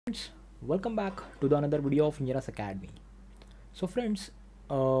Friends, welcome back to the another video of Engineers Academy. So friends,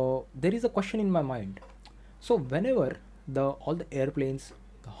 there is a question in my mind. So whenever all the airplanes,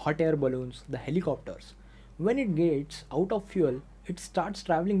 the hot air balloons, the helicopters, when it gets out of fuel, it starts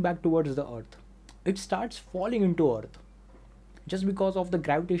traveling back towards the earth. It starts falling into earth just because of the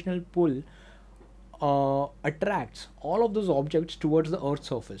gravitational pull attracts all of those objects towards the earth's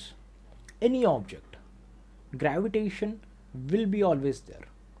surface. Any object, gravitation will be always there.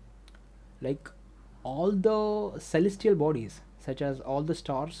 Like all the celestial bodies, such as all the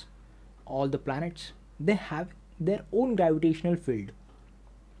stars, all the planets, they have their own gravitational field.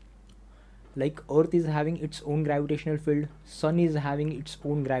 Like earth is having its own gravitational field, sun is having its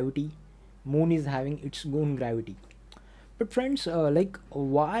own gravity, moon is having its own gravity. But friends,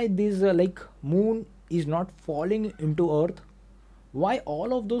 why this moon is not falling into earth? Why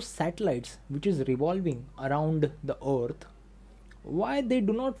all of those satellites which is revolving around the earth, why they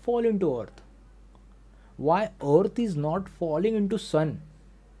do not fall into earth? Why earth is not falling into sun?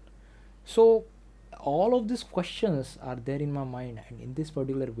 So all of these questions are there in my mind, and in this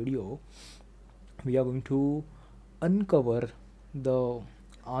particular video we are going to uncover the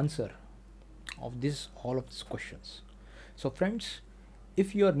answer of this all of these questions. So friends,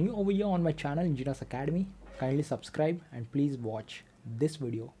 if you are new over here on my channel Engineers Academy, kindly subscribe and please watch this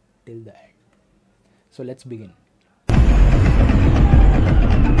video till the end. So let's begin.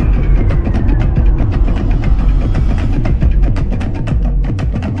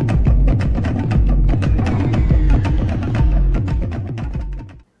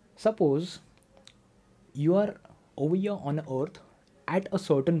 Suppose you are over here on earth at a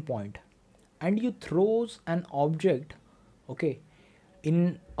certain point and you throws an object, okay,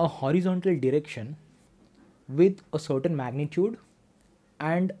 in a horizontal direction with a certain magnitude,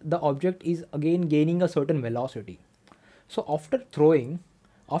 and the object is again gaining a certain velocity. So after throwing,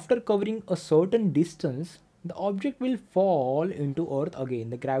 after covering a certain distance, the object will fall into earth again.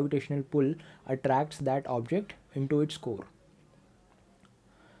 The gravitational pull attracts that object into its core.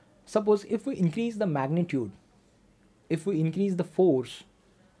 Suppose if we increase the magnitude, if we increase the force,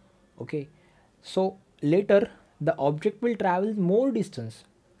 okay, so later the object will travel more distance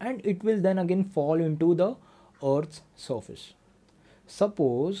and it will then again fall into the earth's surface.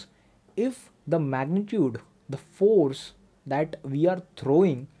 Suppose if the magnitude, the force that we are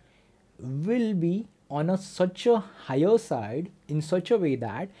throwing will be on such a higher side, in such a way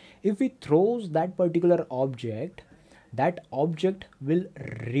that if we throws that particular object, that object will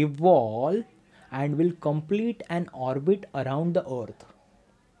revolve and will complete an orbit around the earth.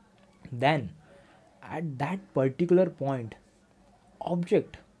 Then at that particular point,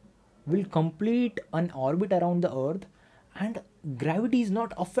 object will complete an orbit around the earth and gravity is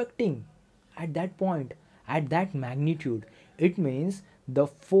not affecting at that point, at that magnitude. It means the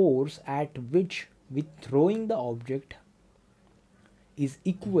force at which we throwing the object is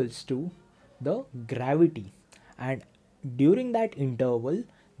equals to the gravity, and during that interval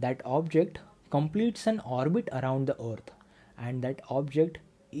that object completes an orbit around the earth, and that object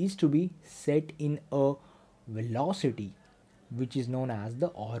is to be set in a velocity which is known as the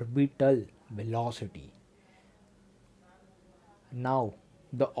orbital velocity. Now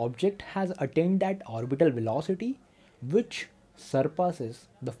the object has attained that orbital velocity which surpasses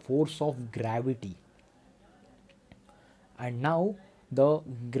the force of gravity, and now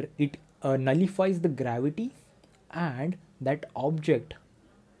it nullifies the gravity, and that object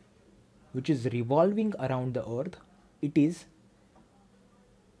which is revolving around the earth, it is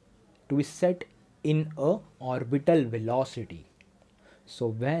to be set in a orbital velocity. So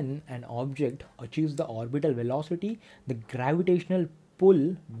when an object achieves the orbital velocity, the gravitational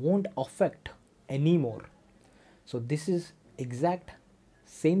pull won't affect anymore. So this is exact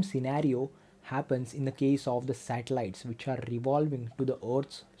same scenario happens in the case of the satellites which are revolving to the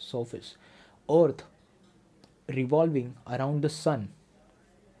earth's surface. Earth revolving around the sun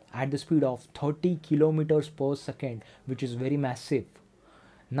at the speed of 30 kilometers per second, which is very massive.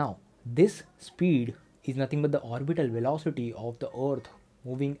 Now this speed is nothing but the orbital velocity of the earth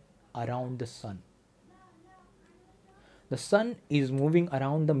moving around the sun. The sun is moving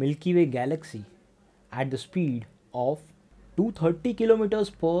around the Milky Way galaxy at the speed of 230 kilometers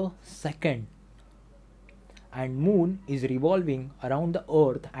per second, and moon is revolving around the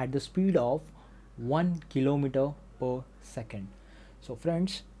earth at the speed of 1 kilometer per second. So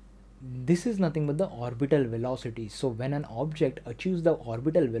friends, this is nothing but the orbital velocity. So when an object achieves the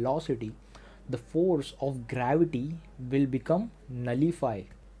orbital velocity, the force of gravity will become nullified.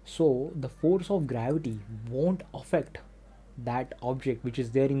 So the force of gravity won't affect that object which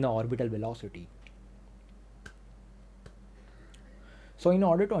is there in the orbital velocity. So in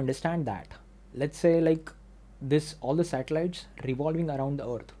order to understand that, let's say like this, all the satellites revolving around the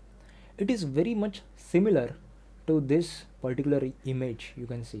earth, it is very much similar to this particular image you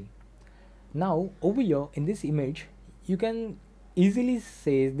can see. Now over here in this image, you can easily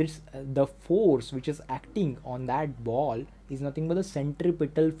say this, the force which is acting on that ball is nothing but the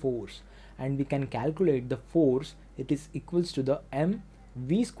centripetal force, and we can calculate the force. It is equals to the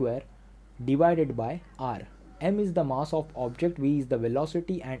mv square divided by r. M is the mass of object, v is the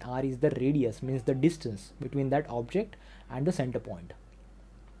velocity, and r is the radius, means the distance between that object and the center point.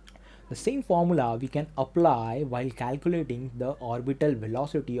 The same formula we can apply while calculating the orbital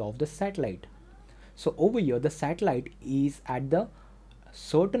velocity of the satellite. So over here the satellite is at the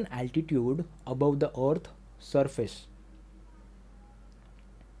certain altitude above the earth surface.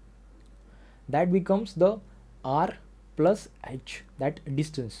 That becomes the r plus h, that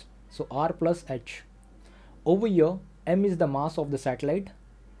distance. So r plus h. Over here m is the mass of the satellite,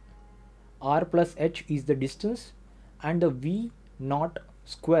 r plus h is the distance, and the v naught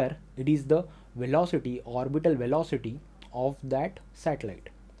square, it is the velocity, orbital velocity of that satellite.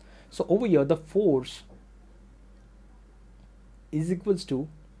 So over here the force is equals to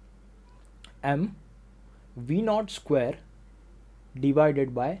m v naught square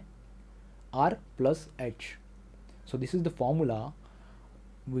divided by r plus h. So this is the formula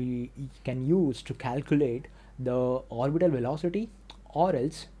we can use to calculate the orbital velocity, or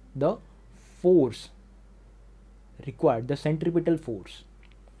else the force required, the centripetal force.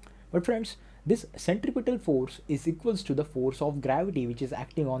 But friends, this centripetal force is equals to the force of gravity which is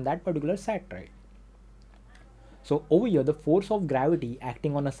acting on that particular satellite. So over here the force of gravity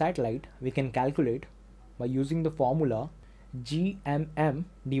acting on a satellite we can calculate by using the formula gmm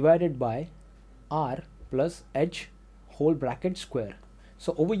divided by r plus h whole bracket square.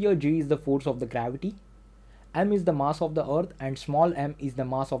 So over here g is the force of the gravity, m is the mass of the earth, and small m is the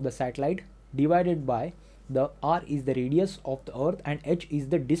mass of the satellite, divided by the r is the radius of the earth, and h is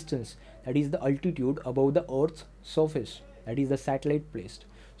the distance, that is the altitude above the earth's surface, that is the satellite placed.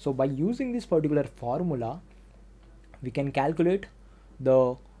 So by using this particular formula we can calculate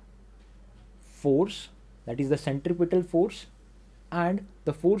the force, that is the centripetal force, and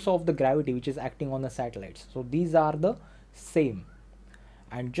the force of the gravity which is acting on the satellites. So these are the same,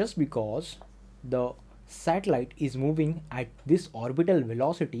 and just because the satellite is moving at this orbital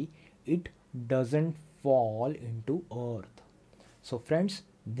velocity, it doesn't fall into earth. So friends,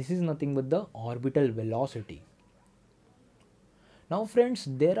 this is nothing but the orbital velocity. Now friends,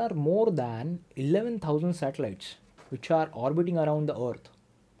 there are more than 11,000 satellites which are orbiting around the earth.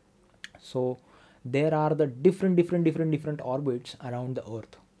 So there are the different orbits around the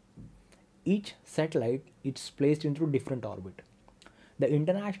earth. Each satellite is placed into different orbit. The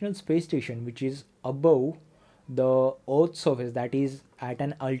International Space Station, which is above the earth's surface, that is at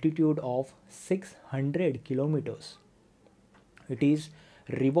an altitude of 600 kilometers, it is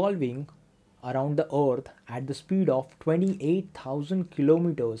revolving around the earth at the speed of 28,000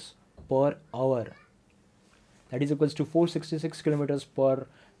 kilometers per hour, that is equals to 466 kilometers per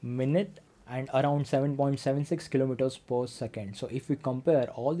minute and around 7.76 kilometers per second. So if we compare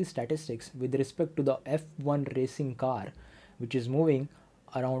all the statistics with respect to the F1 racing car, which is moving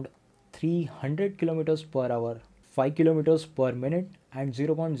around 300 kilometers per hour, 5 kilometers per minute, and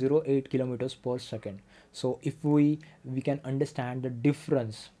 0.08 kilometers per second. So if we can understand the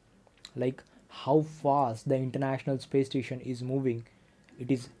difference, like how fast the International Space Station is moving, it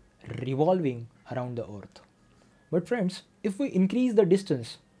is revolving around the earth. But friends, if we increase the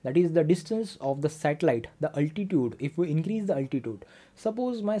distance, that is the distance of the satellite, the altitude, if we increase the altitude,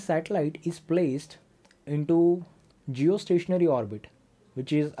 suppose my satellite is placed into geostationary orbit,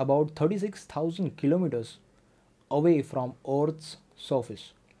 which is about 36,000 kilometers away from Earth's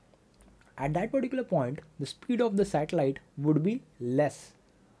surface. At that particular point, the speed of the satellite would be less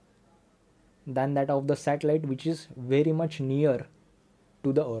than that of the satellite which is very much near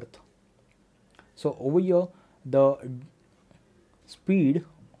to the Earth. So over here, the speed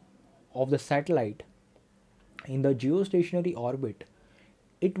of the satellite in the geostationary orbit,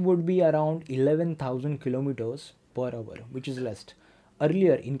 it would be around 11,000 kilometers per hour, which is less.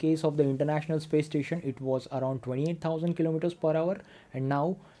 Earlier, in case of the International Space Station, it was around 28,000 kilometers per hour, and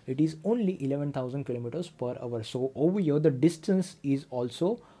now it is only 11,000 kilometers per hour. So over here, the distance is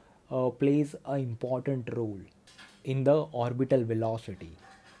also plays an important role in the orbital velocity.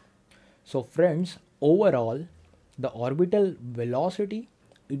 So friends, overall, the orbital velocity,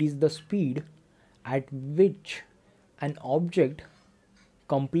 it is the speed at which an object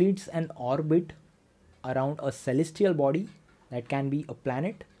completes an orbit around a celestial body, that can be a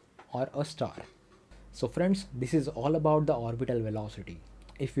planet or a star. So friends, this is all about the orbital velocity.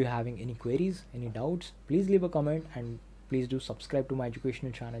 If you're having any queries, any doubts, please leave a comment and please do subscribe to my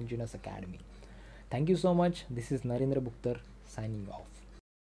educational channel Genus Academy. Thank you so much. This is Narendra.bhuktar signing off.